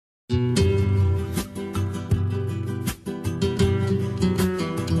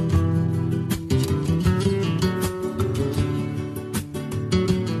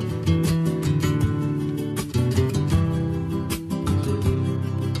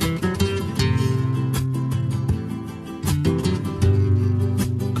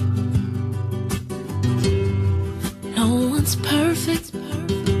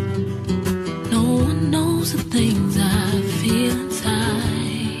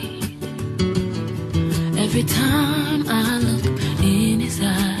Every time I look in his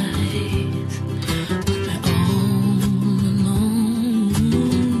eyes, when we're all alone,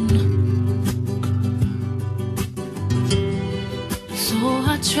 so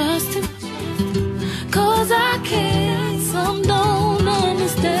I trust him, 'cause I care. Some don't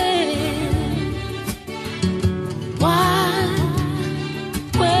understand why,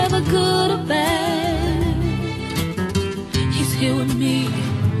 whether good or bad, he's here with me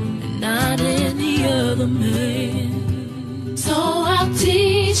and not any other man. So I'll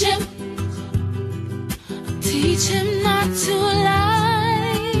teach him not to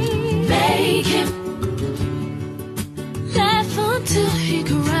lie, make him laugh until he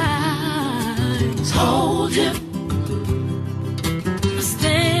cries, hold him,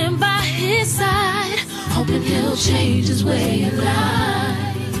 stand by his side, hoping he'll change his way of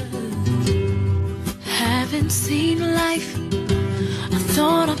life. Haven't seen life, I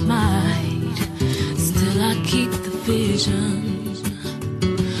thought I might, still I keep the visions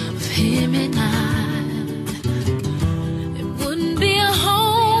of him and I. It wouldn't be a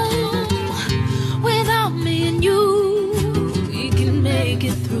home without me and you. We can make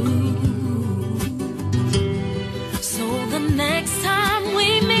it through. So the next time we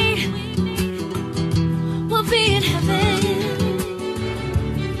meet, we'll be in heaven.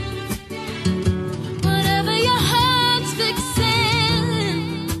 Whatever your heart's fixing,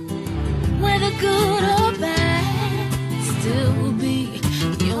 whether good or bad, still will be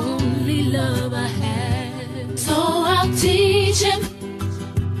the only love I had. So I'll teach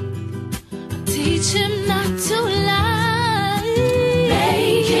him not to lie,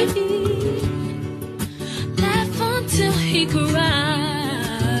 make him laugh until he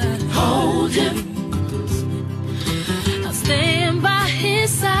cries, hold him, I'll stand by his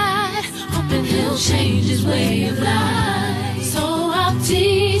side, hoping he'll change his way of life. So I'll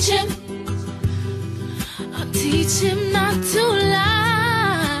teach him not to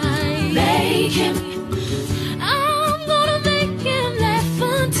lie, make him, I'm gonna make him laugh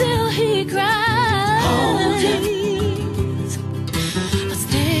until he cries, hold him, I'll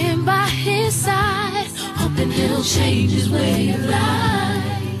stand by his side, hoping he'll change his way of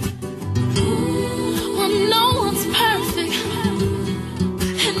life. Well, no one's perfect,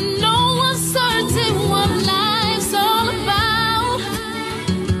 and no one's certain what life's all about.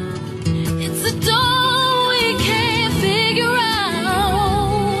 It's a door we can't figure out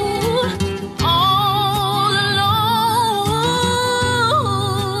all alone.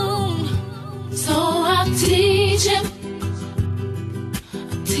 So I'll teach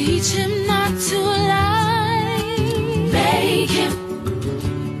him not to lie, make him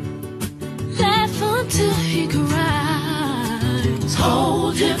laugh until he cries,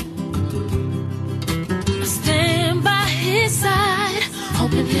 hold him, stand by his side,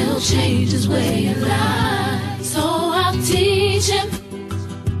 hoping he'll change his way of life. So I'll teach him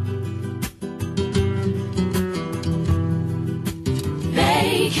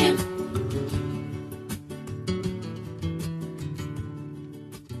make him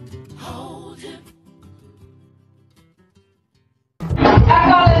hold him. I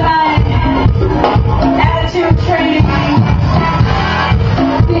call it my attitude training.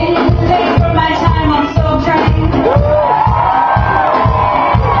 Being late for my time on Soul Train.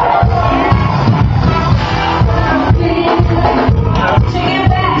 To give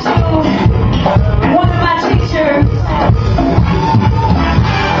back to one of my teachers.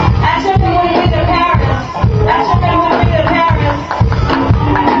 I took him with me to Paris.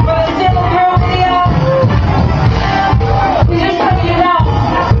 For the little girl with the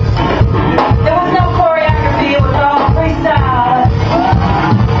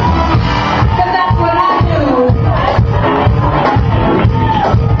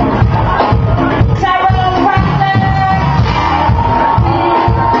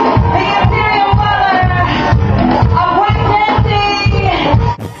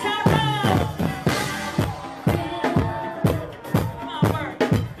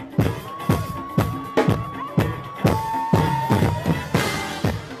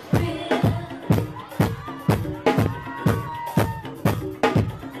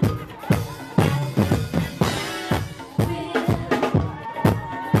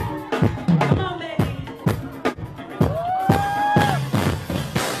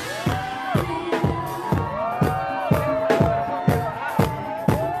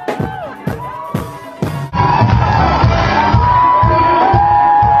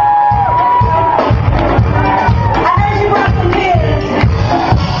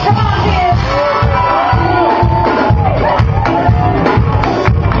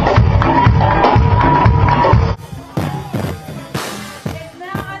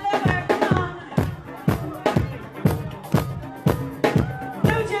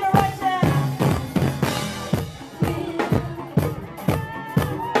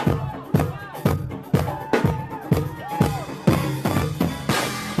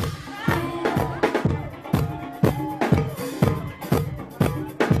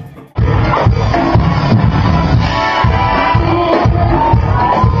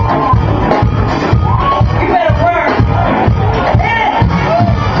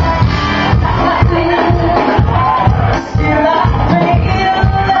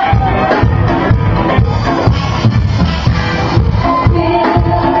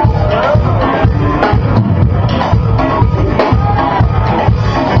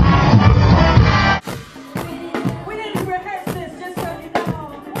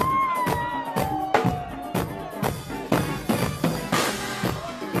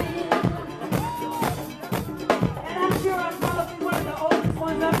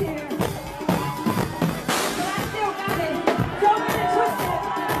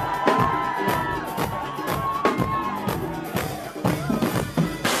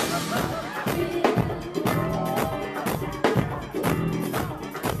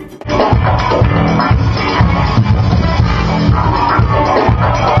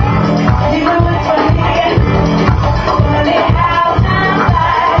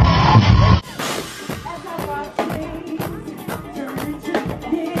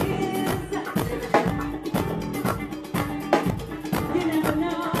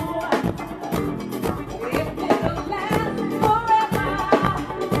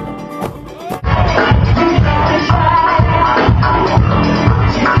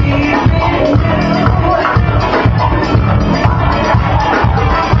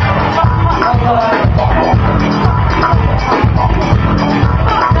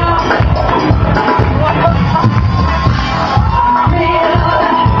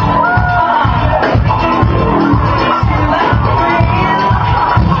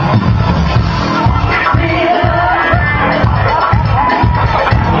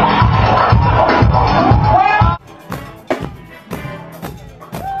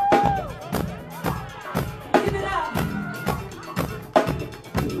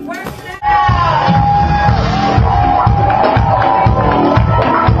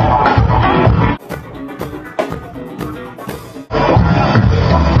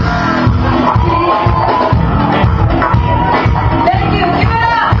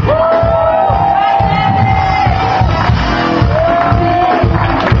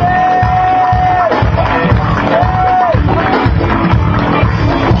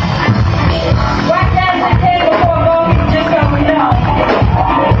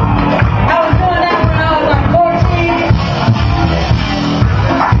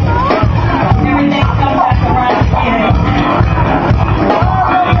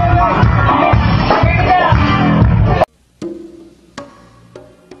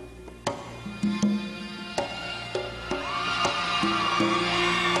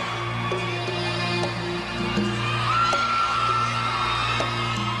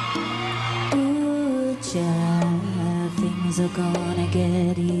things are gonna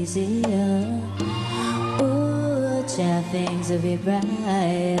get easier. Ooh, child, things will be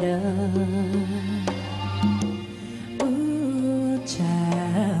brighter. Ooh,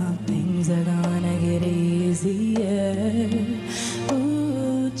 child, things are gonna get easier.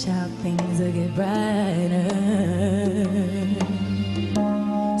 Ooh, child, things will get brighter.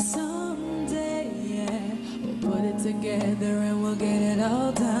 Someday, yeah, we'll put it together and we'll get it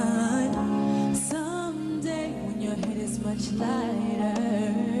all done. Someday, when your head is much lighter.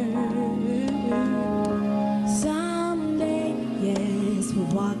 Someday, yes, we'll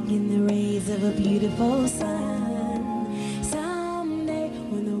walk in the rays of a beautiful sun. Someday,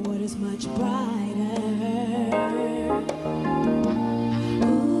 when the water's much brighter.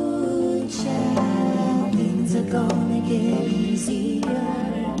 Ooh, child, things are gonna get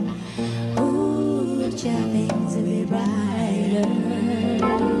easier. Ooh, child, things will be brighter.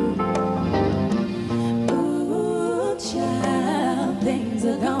 Ooh, child, things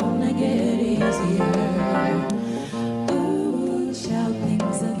are gonna get easier. Ooh, child,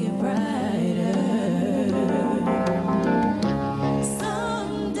 things will get brighter.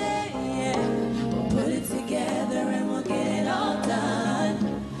 Someday, yeah, we'll put it together and we'll get it all done.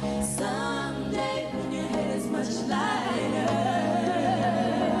 Someday, when your head is much lighter.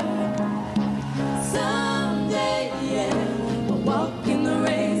 Someday, yeah, we'll walk in the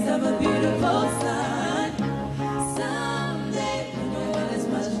rays of a beautiful sun. Someday, when your world is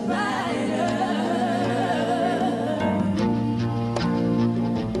much brighter.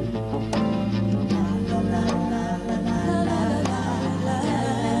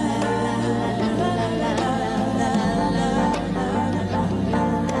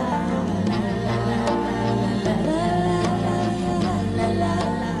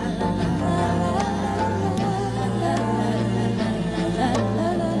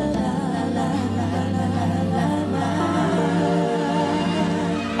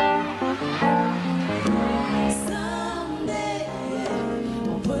 Someday, yeah,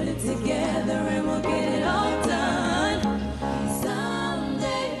 we'll put it together and we'll get it all done.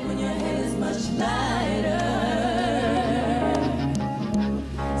 Someday, when your head is much lighter.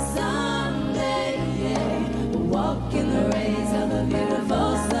 Someday, yeah, we'll walk in the rays of a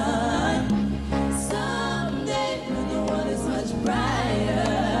beautiful sun. Someday, when the world is much brighter.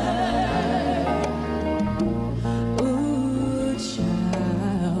 Ooh,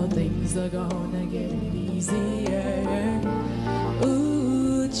 child, things are gonna get easier.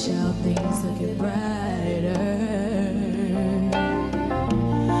 Ooh, child, things will get brighter.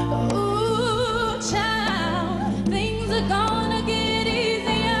 Ooh, child, things are gonna get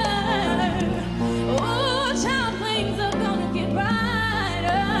easier. Ooh, child, things are gonna get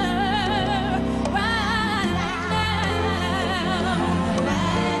brighter. Right now,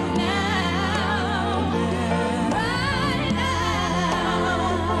 right now, right now,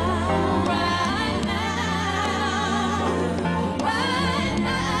 right now,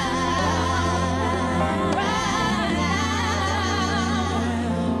 right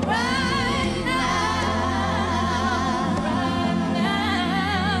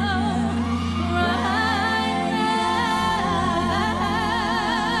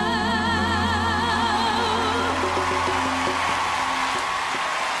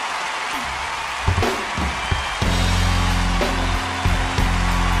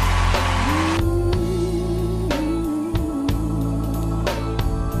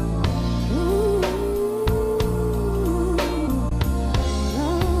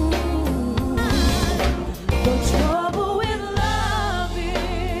The trouble with love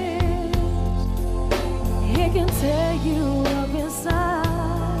is it can tear you up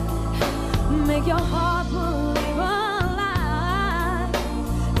inside, make your heart believe a lie.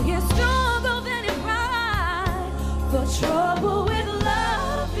 It's stronger than it pride. The trouble with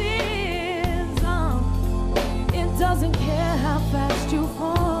love is it doesn't care how fast you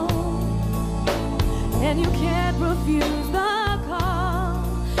fall, and you can't refuse